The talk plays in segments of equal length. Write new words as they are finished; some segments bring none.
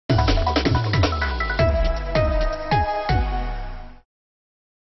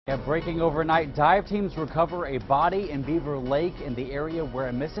Breaking overnight, dive teams recover a body in Beaver Lake in the area where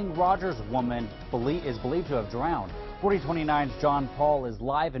a missing Rogers woman is believed to have drowned. 4029's John Paul is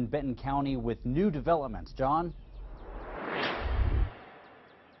live in Benton County with new developments. John?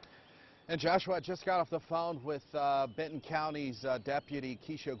 And Joshua, I just got off the phone with Benton County's Deputy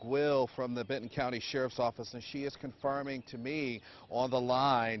Keisha Gwill from the Benton County Sheriff's Office, and she is confirming to me on the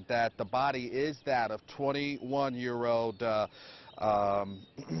line that the body is that of 21-year-old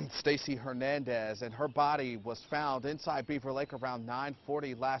Stacy Hernandez, and her body was found inside Beaver Lake around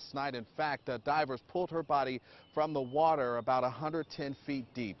 9:40 last night. In fact, divers pulled her body from the water about 110 feet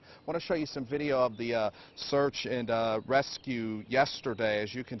deep. I want to show you some video of the search and rescue yesterday.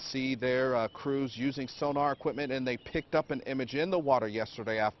 As you can see there, crews using sonar equipment, and they picked up an image in the water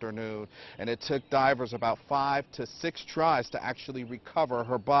yesterday afternoon, and it took divers about 5 to 6 tries to actually recover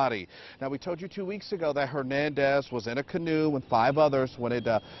her body. Now, we told you 2 weeks ago that Hernandez was in a canoe with 5 others when it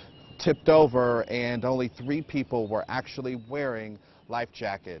tipped over, and only 3 people were actually wearing life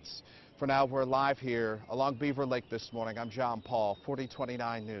jackets. For now, we're live here along Beaver Lake this morning. I'm John Paul,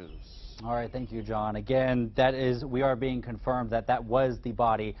 4029 News. All right, thank you, John. Again, we are being confirmed that was the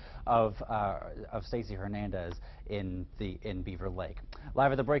body of Stacy Hernandez in Beaver Lake.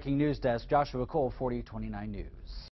 Live at the breaking news desk, Joshua Cole, 4029 News.